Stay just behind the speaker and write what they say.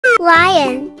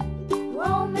Lion.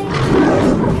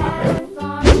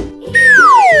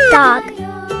 Dog.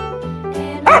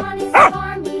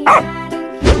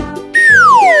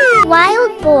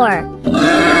 Wild boar.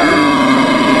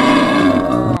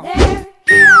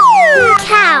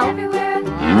 Cow.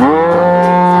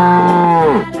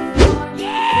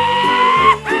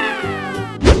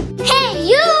 Hey,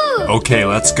 you! Okay,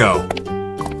 let's go.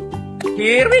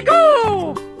 Here we go!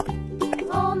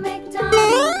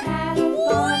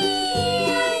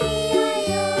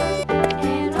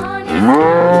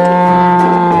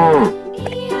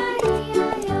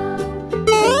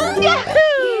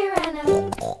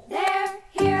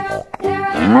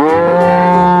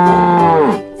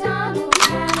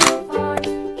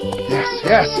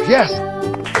 Yes.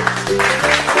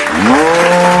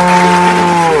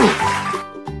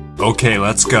 Okay,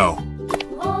 let's go.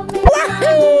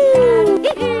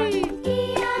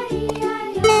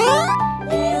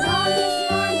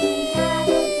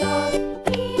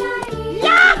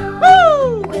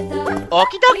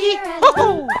 Okie dokie!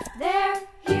 Ho-ho!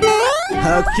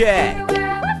 Okay.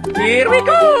 Here we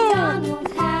go!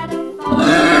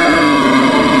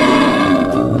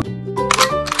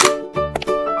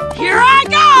 Here I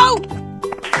go!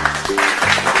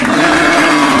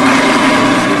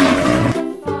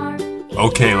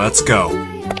 Okay, let's go.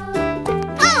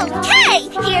 Okay,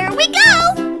 here we go!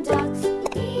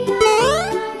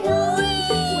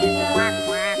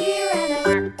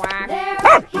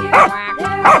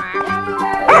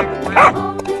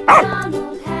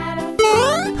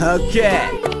 Okay.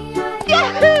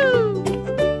 Yahoo!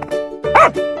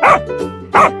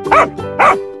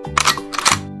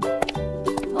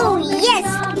 Oh, yes!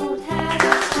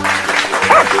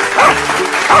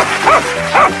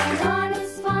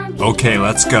 Okay,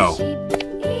 let's go. Go!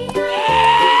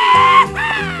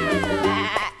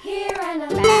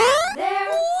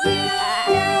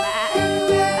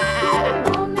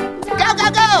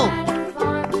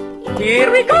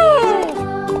 Here we go!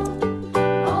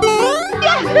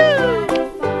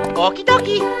 Okie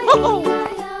dokie! Ho-ho!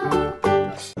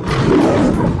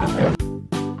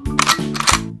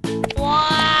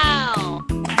 Wow!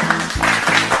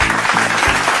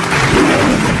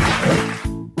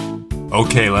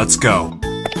 Okay, let's go.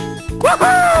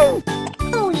 Woohoo!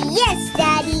 Oh, yes,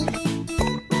 Daddy!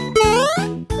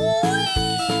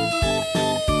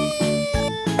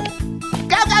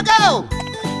 Go!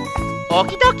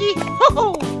 Okie dokie!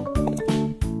 Ho-ho!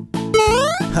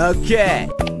 Okay.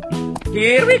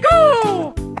 Here we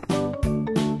go!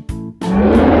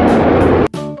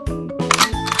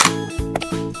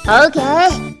 Okay.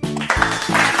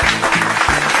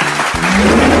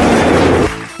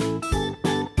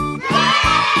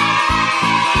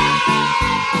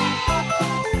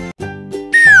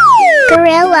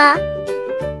 Gorilla.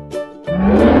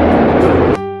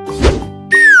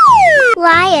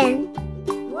 Lion.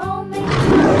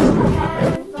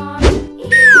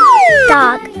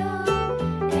 Dog.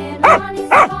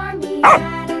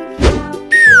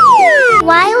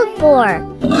 Wild boar.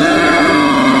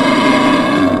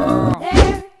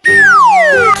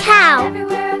 Cow.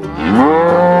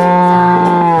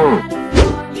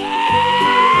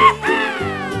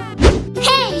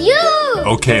 Hey, you!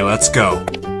 Okay, let's go.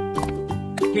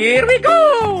 Here we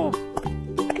go!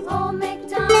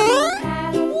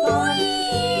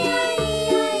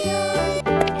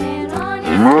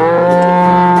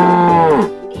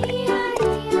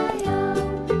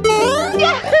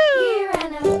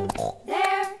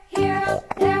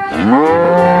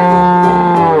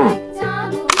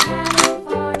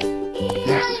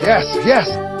 Yes.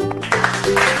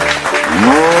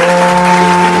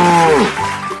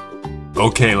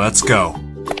 Okay, let's go.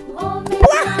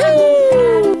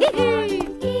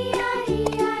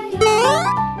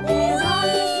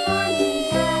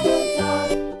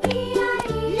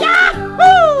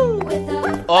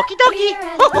 Okie dokie!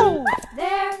 Ho-ho!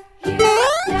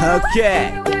 Okay.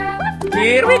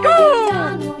 Here we go!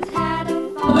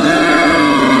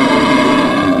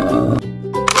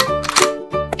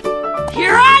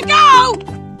 Here I go!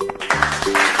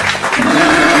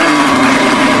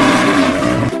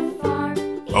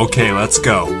 Okay, let's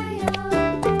go.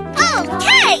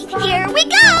 Okay, here we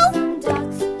go!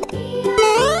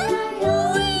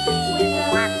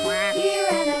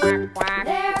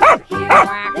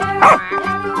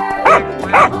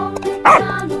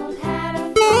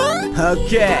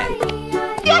 Okay.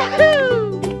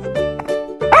 Yahoo!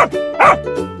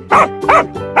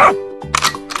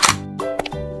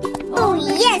 Oh,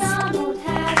 yes!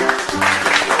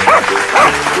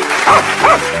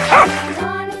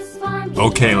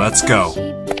 Okay, let's go.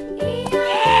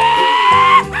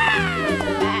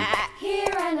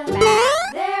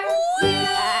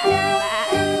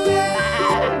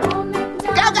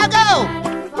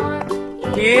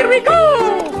 Here we go!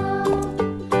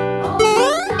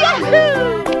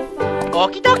 Yahoo!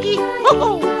 Okie dokie!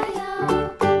 Ho-ho!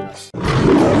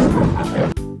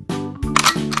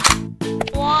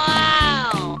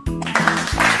 Wow!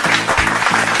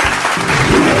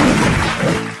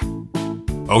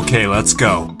 Okay, let's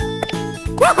go.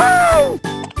 Woohoo!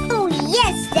 Oh,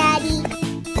 yes, Daddy.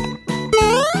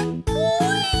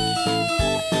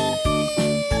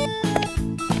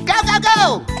 Go, go,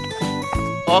 go!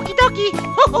 Okie dokie!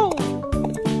 Ho-ho!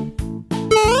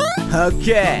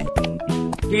 Okay.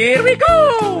 Here we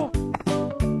go!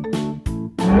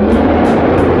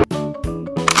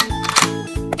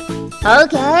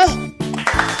 Okay.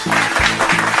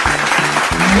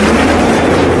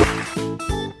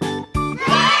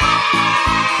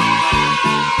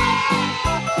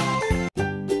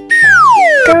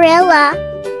 Gorilla.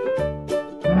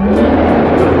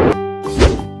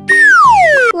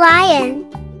 Lion.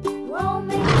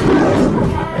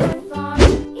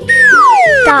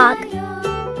 Dog.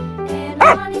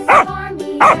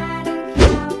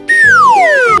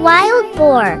 Wild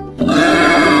boar.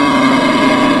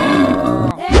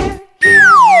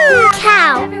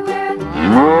 Cow.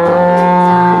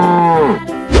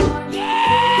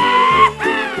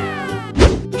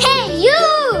 Hey, you!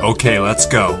 Okay, let's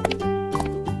go.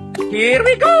 Here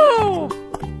we go!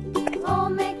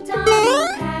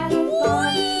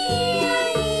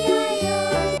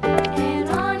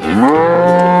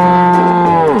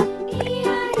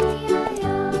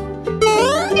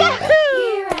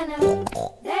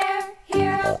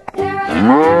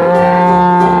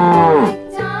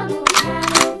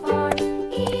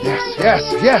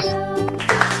 Yes.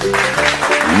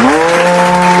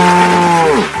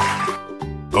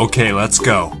 Okay, let's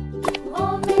go.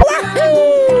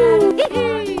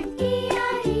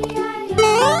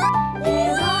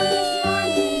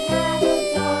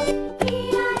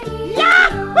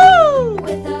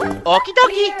 Okie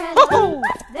dokie! Ho-ho!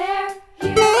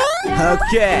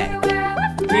 Okay.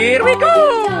 Here we go!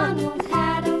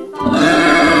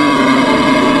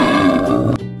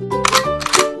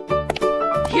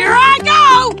 Here I go!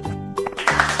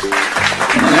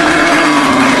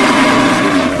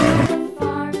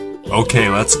 Okay,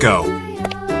 let's go.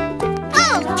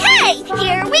 Okay,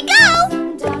 here we go!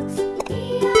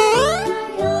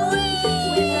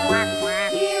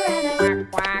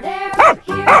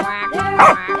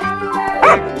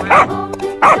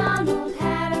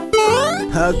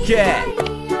 Okay.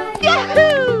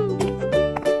 Yahoo!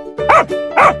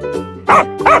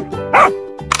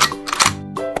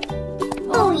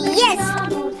 Oh, yes!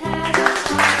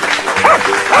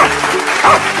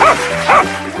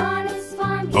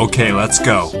 Okay, let's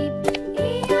go.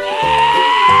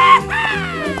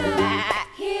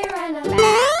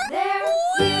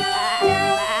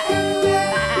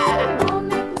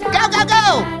 Go, go, go!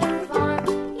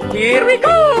 Here we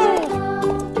go!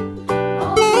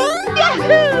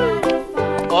 Yahoo!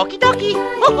 Okie dokie!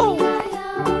 Ho-ho!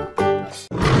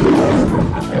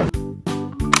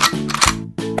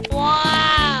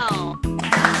 Wow!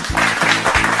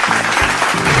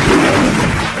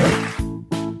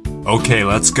 Okay,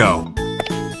 let's go.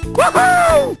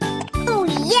 Woohoo! Oh,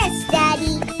 yes,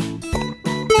 Daddy.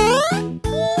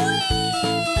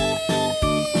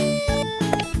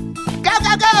 Go,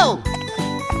 go, go!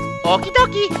 Okie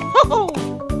dokie! Ho-ho!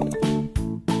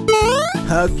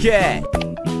 Okay.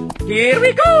 Here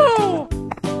we go!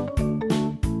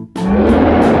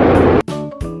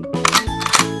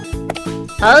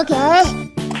 Okay.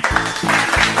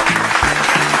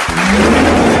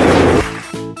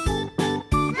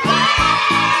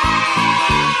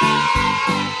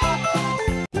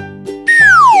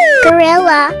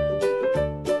 Gorilla.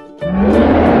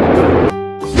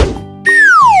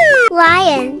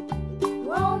 Lion.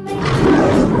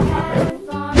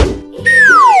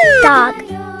 Dog.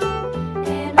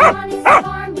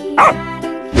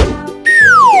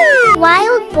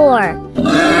 Wild boar.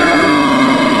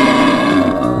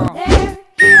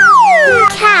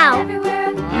 Cow.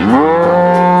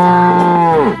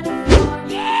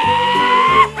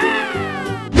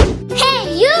 Hey,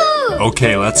 you!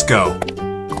 Okay, let's go.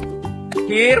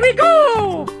 Here we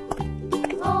go!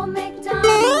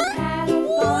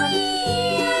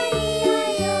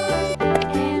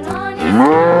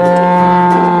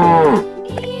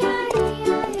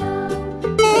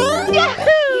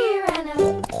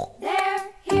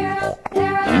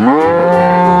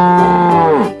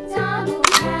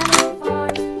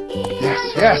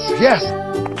 Yes.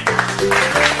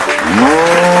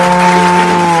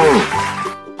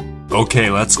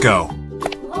 Okay, let's go.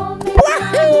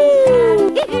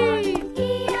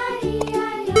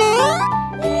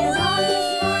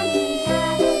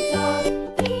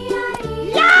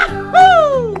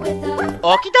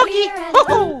 dokie.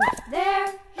 Ho-ho.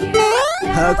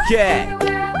 Okay.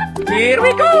 Here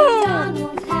we go.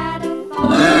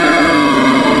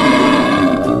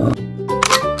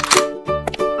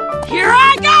 Here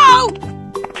I go.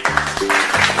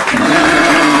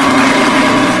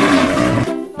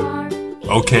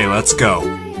 Okay, let's go.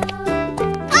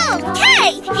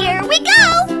 Okay, here we go.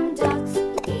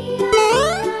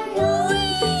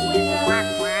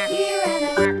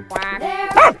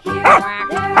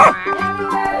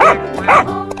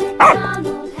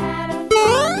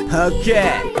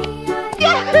 Okay.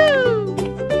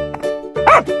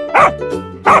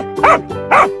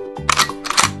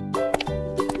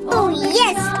 Oh,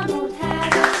 yes.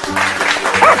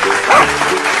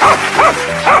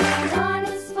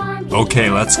 Okay,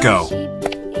 let's go.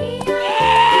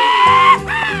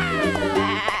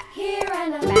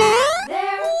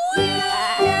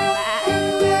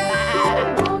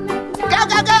 Go,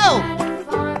 go, go.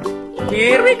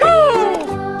 Here we go.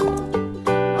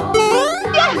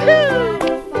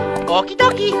 Okie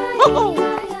dokie. Ho-ho.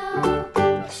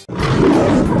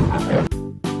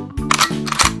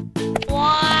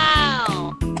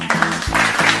 Wow.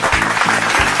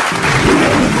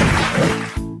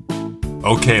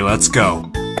 Okay, let's go.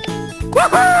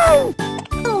 Woohoo!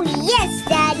 Oh, yes,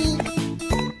 Daddy.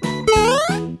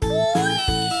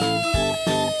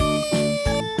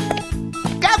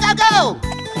 Go, go, go.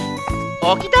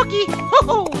 Okie dokie.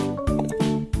 Ho-ho.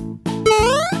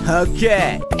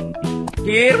 Okay.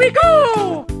 Here we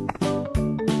go.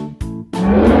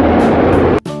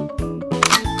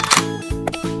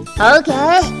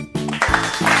 Okay.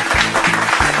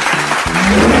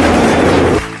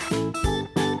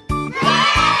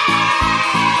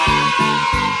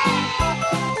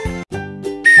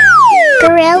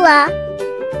 Gorilla.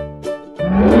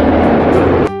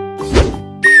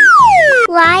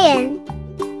 Lion.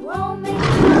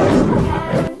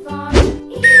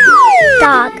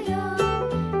 Dog.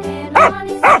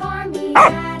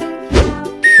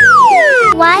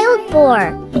 Wild boar.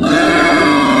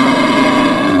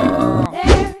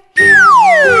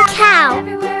 Cow.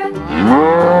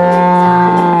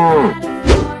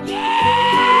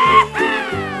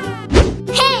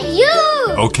 Hey, you!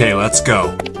 Okay, let's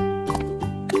go.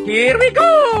 Here we go.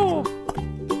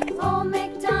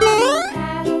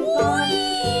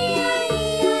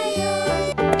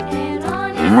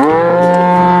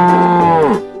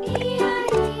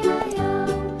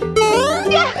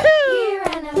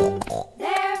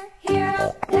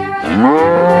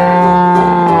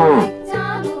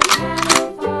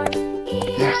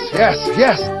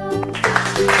 Yes.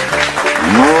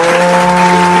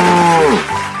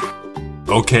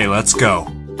 Okay, let's go.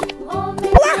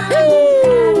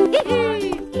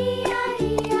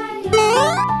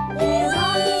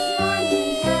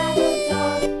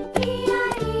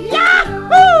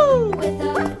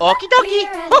 Okie dokie.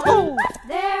 Ho-ho.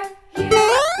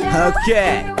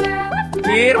 Okay.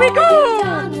 Here we go.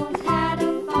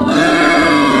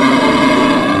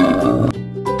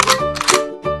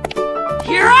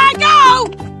 Here I go.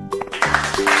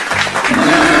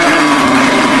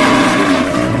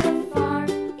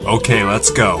 Okay,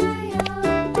 let's go.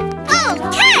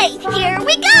 Okay, here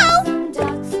we go.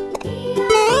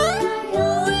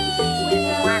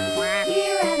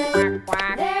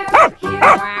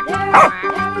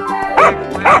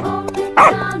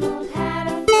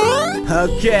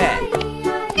 Okay.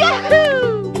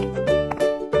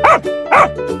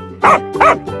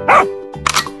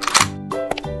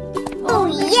 Oh,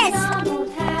 yes.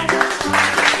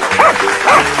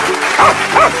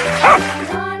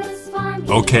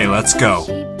 Okay, let's go.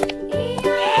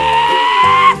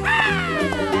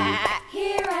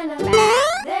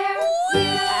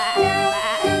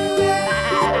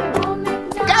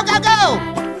 Go, go, go.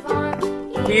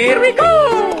 Here we go.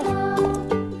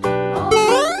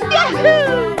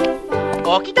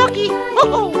 Okie dokie.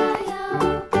 Ho-ho.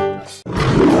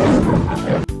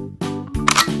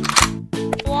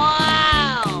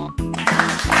 Wow.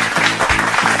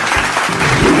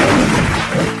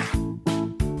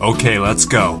 Okay, let's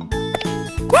go.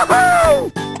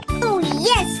 Woohoo! Oh,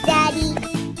 yes, Daddy.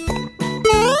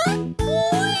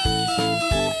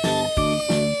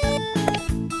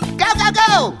 Go, go,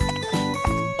 go.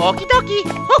 Okie dokie.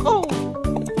 Ho-ho.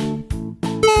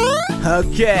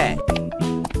 Okay.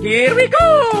 Here we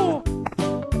go.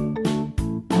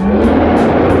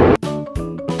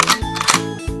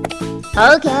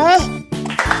 Okay.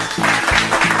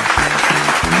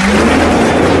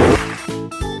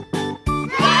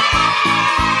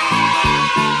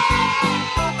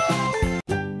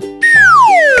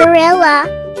 Gorilla.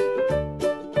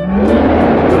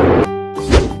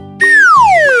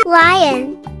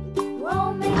 Lion.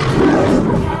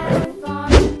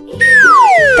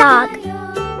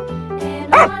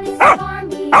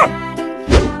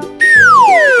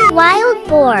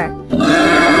 boar.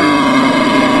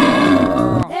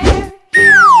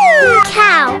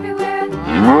 Cow.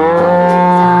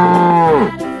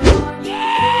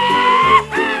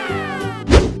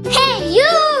 Hey,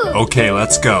 you! Okay,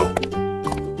 let's go.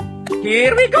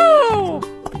 Here we go!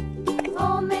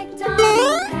 Old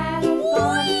MacDonald had a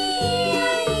farm,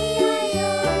 E-I-E-I-O,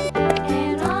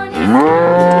 and on his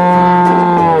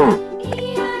farm,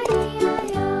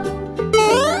 E-I-E-I-O.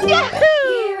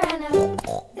 Here and a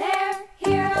there,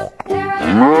 here up, there up,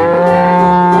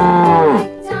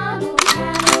 MacDonald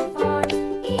had a farm,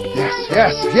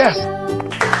 E-I-E-I-O. Yes.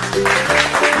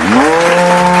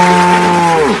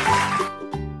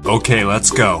 Okay,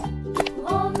 let's go.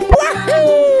 Old MacDonald had a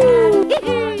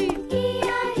farm,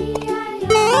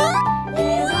 E-I-E-I-O,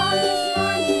 and on his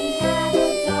farm he had a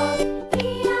dog,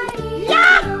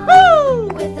 E-I-E-I-O.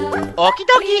 With a Okie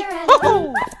dokie! Ho-ho!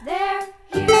 there,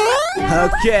 here up, there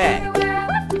up, Okay. everywhere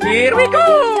up. Here we go!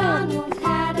 MacDonald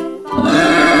had a farm.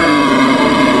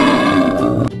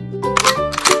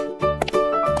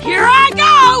 Here I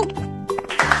go!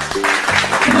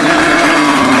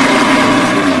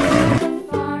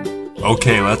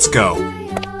 Okay, let's go.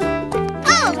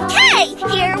 Okay,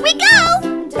 here we go.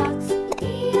 Ducks,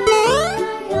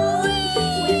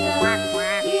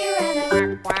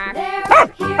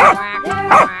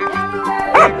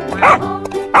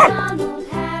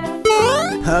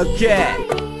 Okay.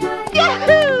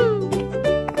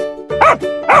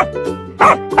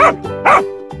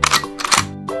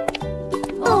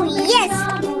 Oh, yes.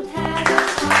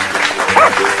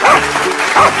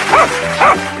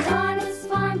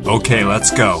 Okay,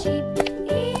 let's go.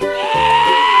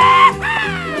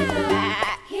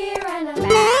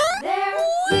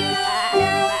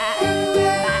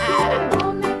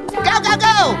 Go, go,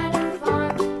 go!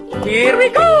 Here we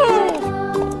go!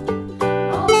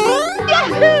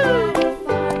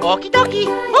 Okie dokie!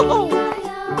 Ho-ho!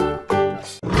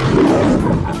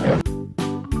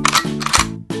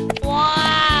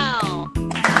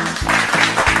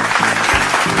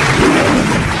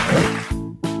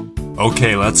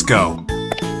 Okay, let's go.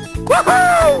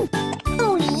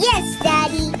 Oh, yes,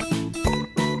 Daddy.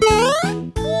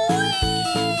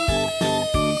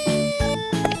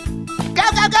 Go,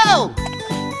 go, go!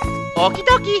 Okie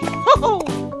dokie! Ho-ho!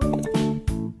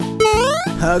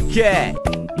 Okay.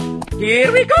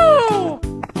 Here we go!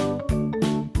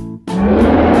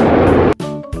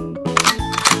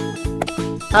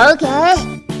 Okay.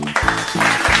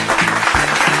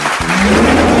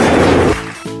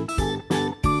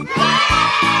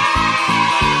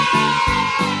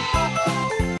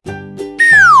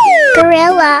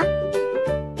 Gorilla.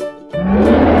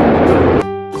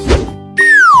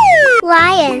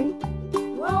 Lion.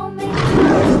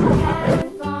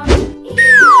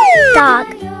 Dog.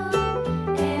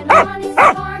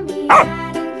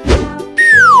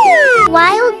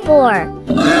 Wild boar.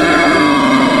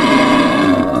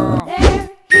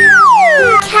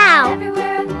 Cow.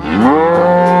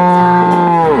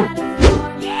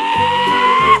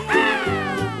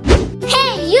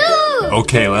 Hey, you!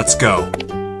 Okay, let's go.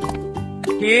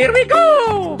 Here we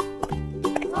go!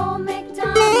 Old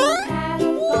MacDonald had a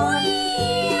farm,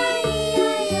 E-I-E-I-O,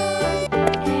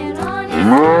 and on his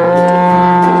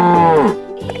farm,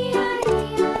 E-I-E-I-O.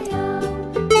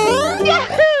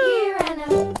 Here and a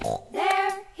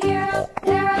there, here up,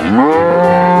 there up.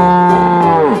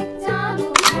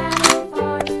 MacDonald had a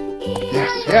farm,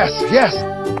 E-I-E-I-O.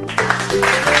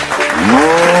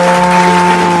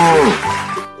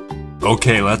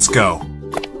 Okay, let's go.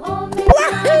 Old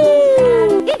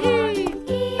MacDonald had a farm,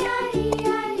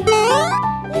 E-I-E-I-O,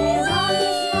 and on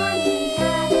his farm he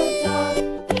had a dog,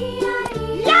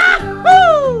 E-I-E-I-O.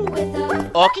 With a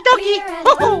Okie dokie!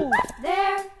 Ho-ho!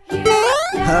 there, here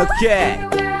up, there up, Okay.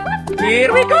 everywhere up. Here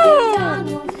we go!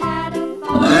 MacDonald had a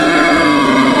farm.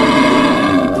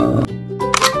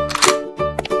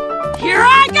 Here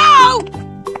I go!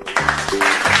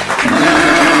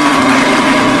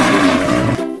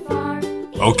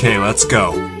 Okay, let's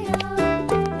go.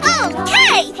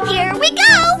 Okay, here we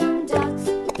go. Ducks,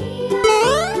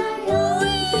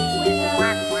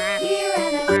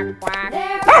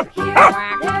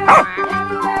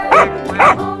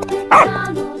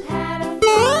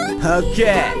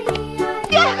 Okay.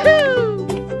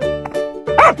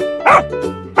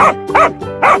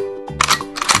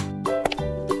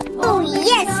 Oh,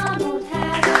 yes.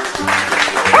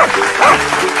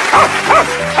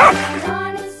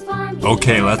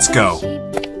 Okay, let's go.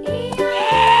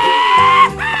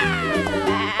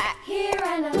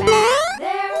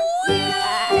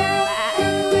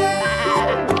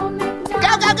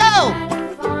 Go, go, go!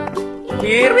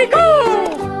 Here we go!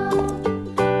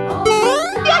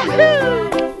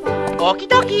 Okie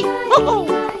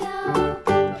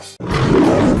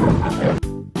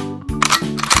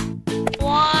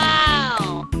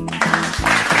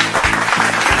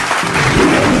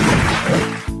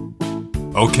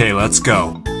Okay, let's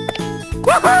go.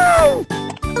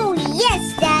 Oh,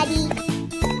 yes, Daddy.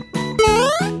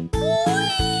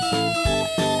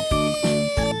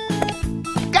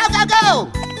 Go, go, go!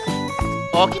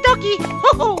 Okie dokie!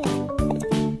 Ho-ho!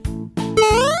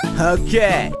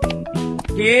 Okay.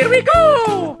 Here we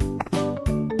go!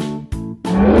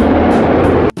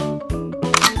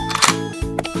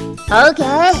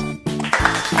 Okay.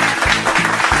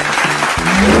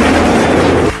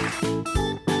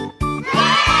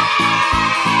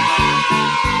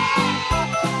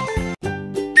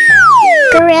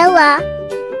 Gorilla.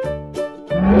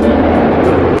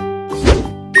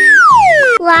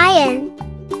 Lion.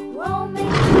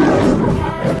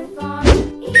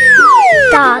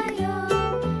 Dog.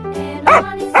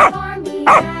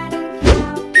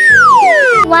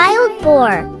 Wild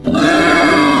boar.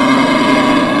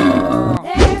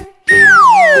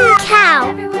 Cow.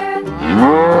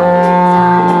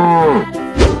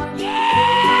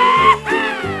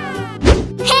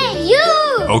 Hey, you!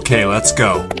 Okay, let's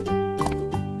go.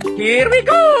 Here we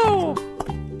go!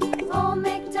 Old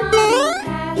MacDonald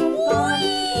had a farm,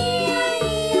 E-I-E-I-O,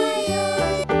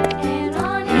 and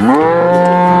on his farm,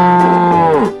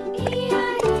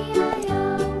 E-I-E-I-O.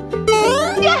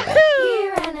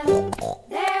 Here and up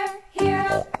there, here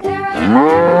up there,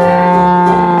 Old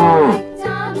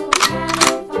MacDonald had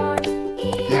a farm,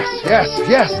 E-I-E-I-O.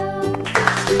 Yes.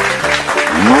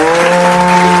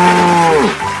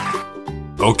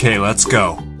 Okay, let's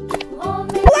go. Old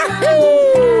MacDonald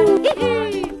had a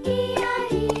farm,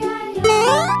 E-I-E-I-O,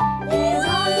 and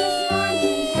on his farm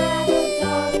he had a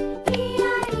dog,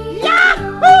 E-I-E-I-O.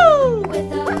 With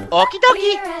a Okie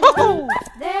dokie! Ho-ho!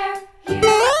 there, here,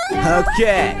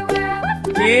 Okay.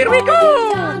 Here we go!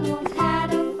 MacDonald had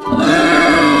a farm.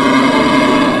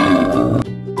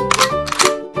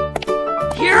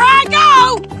 Here I go!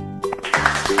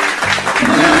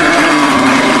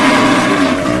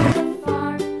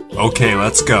 Okay,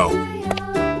 let's go.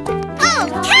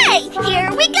 Okay,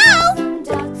 here we go.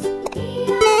 Ducks,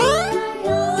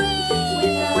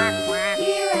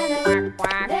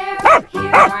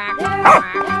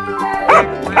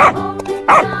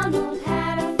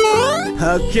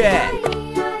 Okay.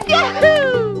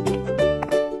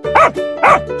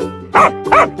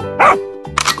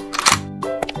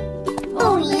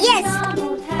 Oh, yes.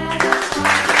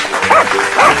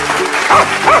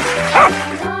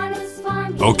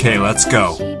 Okay, let's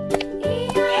go.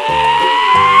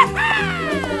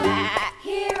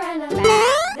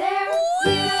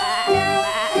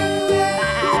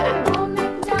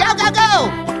 Go, go, go!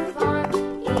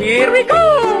 Here we go!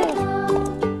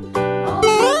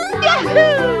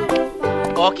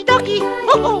 Okie dokie!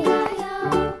 Ho-ho!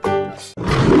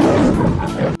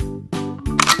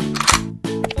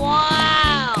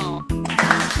 Wow!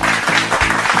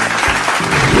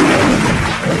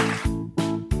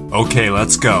 Okay,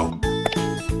 let's go.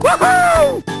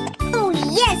 Oh,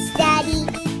 yes, Daddy.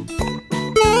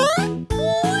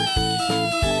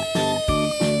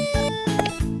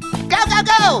 Go, go,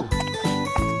 go!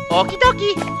 Okie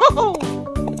dokie! Ho-ho!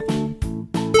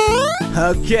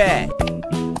 Okay.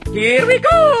 Here we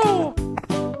go!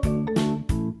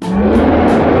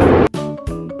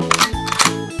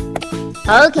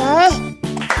 Okay.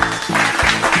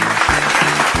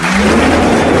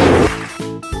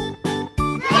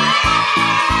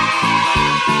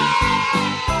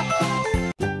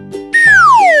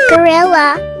 Gorilla.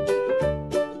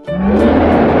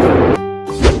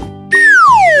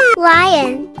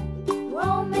 Lion.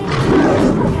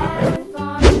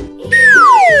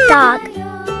 Dog.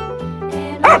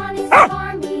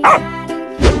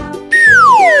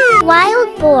 Wild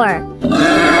boar.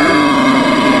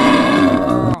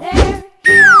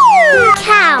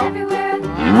 Cow.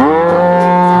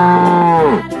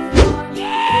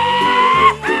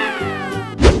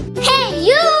 Hey,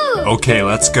 you! Okay,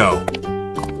 let's go.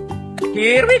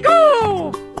 Here we go!